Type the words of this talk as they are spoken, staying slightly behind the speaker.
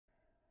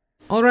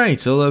Alright,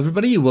 so hello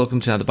everybody, welcome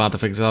to another Path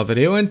of Exile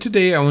video, and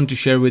today I want to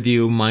share with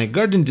you my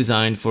garden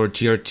design for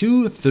tier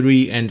 2,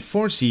 3 and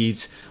 4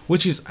 seeds,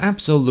 which is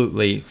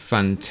absolutely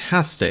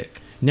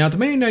fantastic. Now the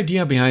main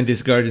idea behind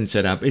this garden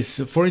setup is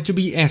for it to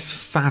be as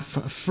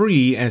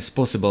faff-free as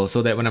possible,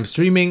 so that when I'm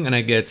streaming and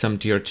I get some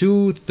tier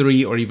 2,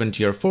 3 or even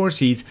tier 4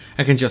 seeds,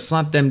 I can just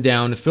slap them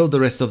down, fill the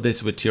rest of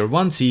this with tier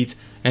 1 seeds,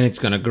 and it's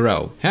gonna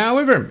grow.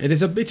 However, it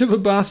is a bit of a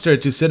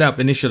bastard to set up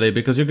initially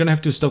because you're gonna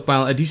have to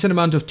stockpile a decent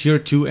amount of tier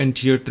 2 and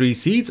tier 3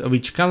 seeds of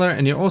each color,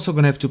 and you're also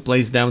gonna have to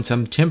place down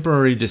some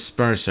temporary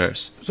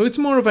dispersers. So it's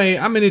more of a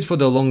I'm in it for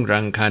the long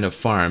run kind of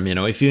farm, you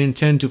know, if you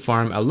intend to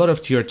farm a lot of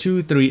tier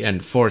 2, 3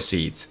 and 4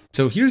 seeds.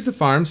 So here's the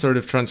farm sort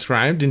of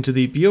transcribed into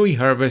the PoE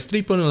Harvest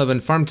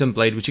 3.11 farm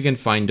template, which you can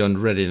find on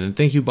Reddit. And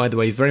thank you, by the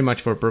way, very much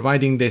for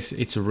providing this.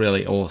 It's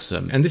really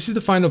awesome. And this is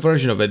the final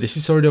version of it. This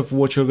is sort of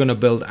what you're gonna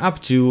build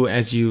up to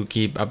as you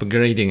keep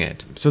upgrading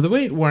it. So the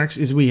way it works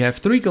is we have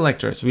 3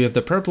 collectors. We have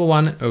the purple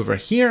one over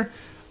here,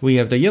 we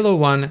have the yellow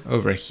one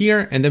over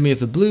here, and then we have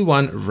the blue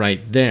one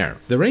right there.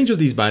 The range of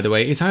these, by the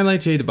way, is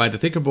highlighted by the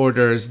thicker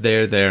borders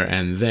there,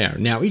 and there.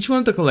 Now, each one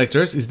of the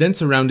collectors is then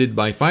surrounded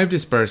by 5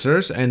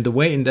 dispersers, and the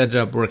way it ended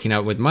up working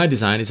out with my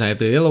design is I have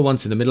the yellow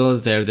ones in the middle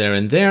of there,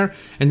 and there,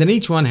 and then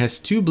each one has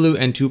 2 blue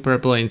and 2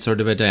 purple in sort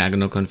of a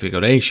diagonal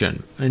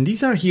configuration. And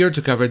these are here to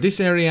cover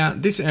this area,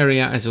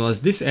 as well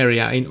as this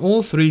area in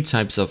all 3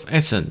 types of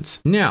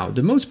essence. Now,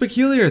 the most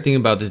peculiar thing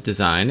about this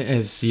design,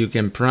 as you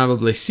can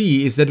probably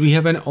see, is that we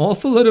have an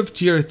awful lot of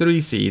tier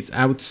 3 seeds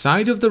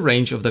outside of the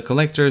range of the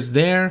collectors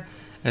there,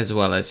 as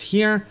well as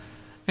here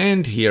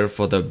and here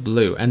for the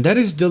blue. And that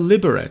is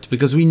deliberate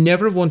because we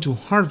never want to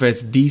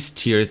harvest these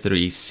tier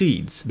 3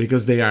 seeds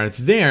because they are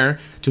there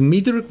to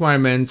meet the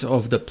requirements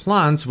of the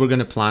plants we're going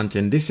to plant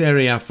in this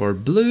area for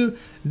blue,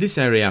 this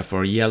area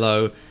for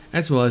yellow,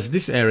 as well as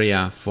this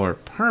area for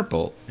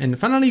purple. And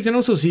finally, you can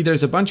also see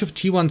there's a bunch of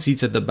T1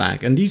 seeds at the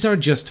back, and these are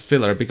just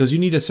filler because you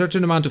need a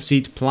certain amount of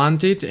seed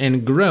planted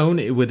and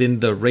grown within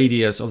the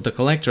radius of the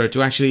collector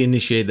to actually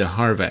initiate the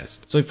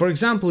harvest. So if, for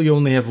example, you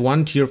only have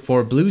 1 tier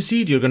 4 blue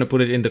seed, you're going to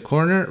put it in the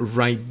corner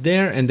right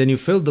there, and then you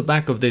fill the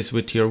back of this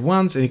with tier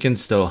 1s and you can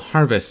still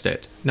harvest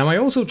it. Now, I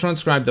also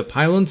transcribed the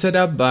pylon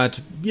setup,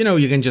 but you know,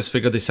 you can just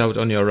figure this out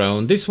on your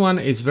own. This one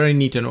is very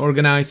neat and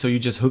organized, so you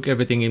just hook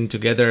everything in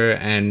together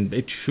and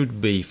it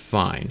should be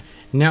fine.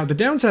 Now, the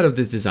downside of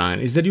this design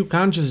is that you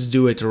can't just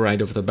do it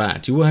right off the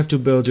bat. You will have to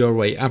build your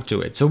way up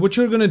to it. So what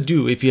you're gonna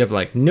do if you have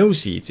like no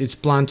seeds, is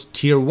plant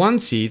tier 1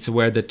 seeds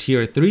where the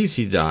tier 3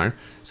 seeds are.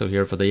 So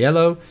here for the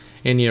yellow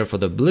and here for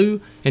the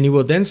blue, and you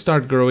will then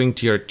start growing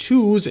tier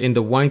 2s in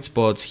the white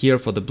spots here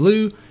for the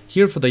blue,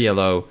 here for the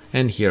yellow,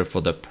 and here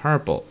for the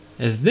purple.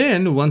 And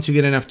then, once you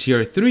get enough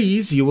tier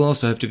 3s, you will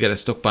also have to get a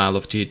stockpile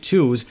of tier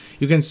 2s.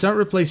 You can start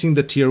replacing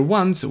the tier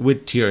 1s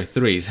with tier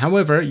 3s.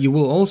 However, you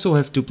will also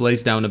have to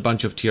place down a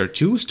bunch of tier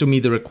 2s to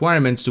meet the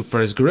requirements to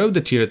first grow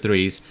the tier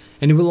 3s,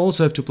 and you will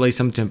also have to place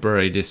some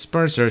temporary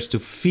dispersers to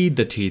feed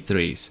the tier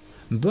 3s.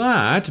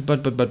 But,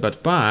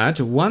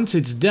 once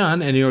it's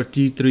done and your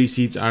tier 3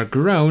 seeds are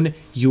grown,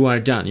 you are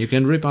done. You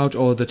can rip out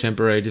all the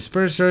temporary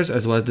dispersers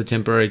as well as the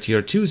temporary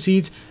tier 2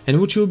 seeds,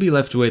 and what you'll be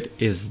left with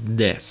is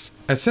this.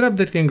 A setup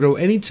that can grow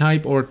any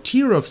type or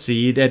tier of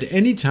seed at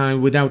any time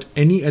without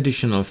any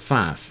additional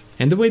faff.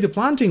 And the way the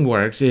planting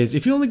works is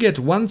if you only get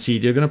 1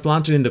 seed, you're going to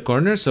plant it in the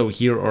corner, so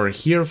here or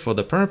here for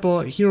the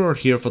purple, here or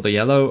here for the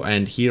yellow,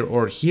 and here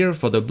or here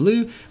for the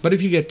blue. But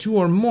if you get 2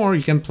 or more,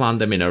 you can plant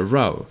them in a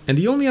row. And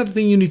the only other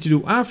thing you need to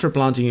do after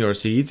planting your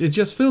seeds is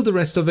just fill the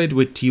rest of it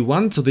with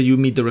T1 so that you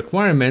meet the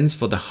requirements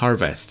for the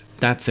harvest.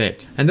 That's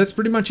it. And that's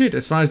pretty much it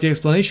as far as the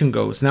explanation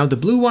goes. Now the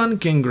blue one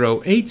can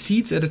grow 8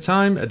 seeds at a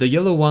time, the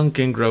yellow one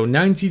can grow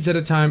 9 seeds at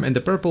a time, and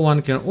the purple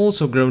one can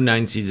also grow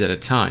 9 seeds at a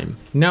time.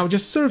 Now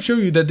just to sort of show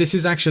you that this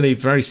is actually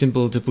very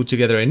simple to put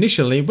together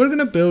initially, we're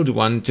gonna build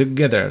one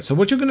together. So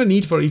what you're gonna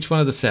need for each one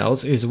of the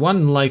cells is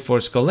 1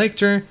 Lifeforce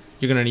collector.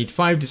 You're gonna need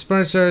 5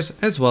 dispersers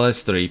as well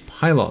as 3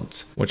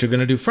 pylons. What you're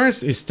gonna do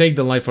first is take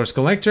the Lifeforce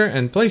collector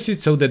and place it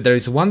so that there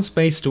is 1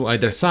 space to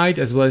either side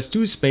as well as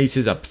 2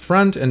 spaces up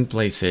front and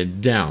place it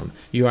down.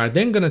 You are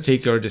then gonna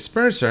take your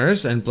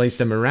dispersers and place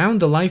them around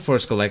the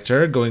Lifeforce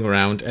collector going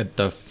around at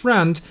the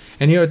front,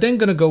 and you're then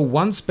gonna go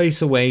 1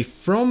 space away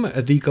from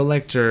the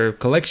collector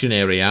collection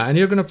area and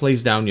you're gonna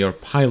place down your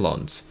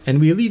pylons.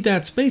 And we leave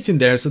that space in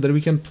there so that we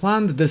can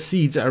plant the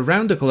seeds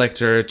around the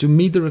collector to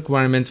meet the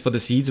requirements for the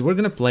seeds we're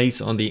gonna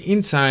place on the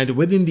inside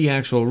within the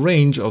actual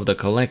range of the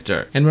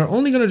collector. And we're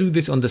only going to do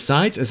this on the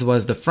sides as well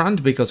as the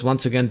front because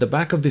once again the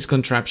back of this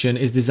contraption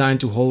is designed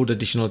to hold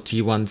additional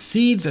T1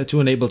 seeds to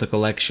enable the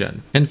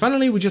collection. And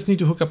finally we just need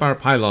to hook up our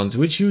pylons,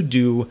 which you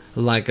do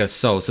like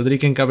so that you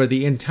can cover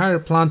the entire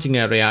planting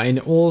area in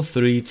all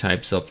 3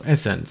 types of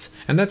essence.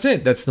 And that's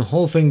it, that's the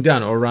whole thing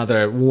done, or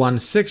rather 1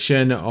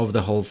 section of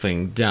the whole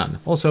thing done.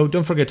 Also,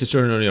 don't forget to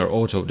turn on your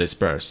auto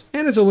disperse.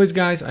 And as always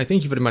guys, I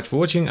thank you very much for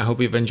watching. I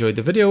hope you've enjoyed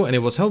the video and it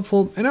was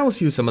helpful, and I will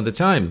see you some other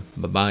time.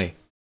 Bye bye.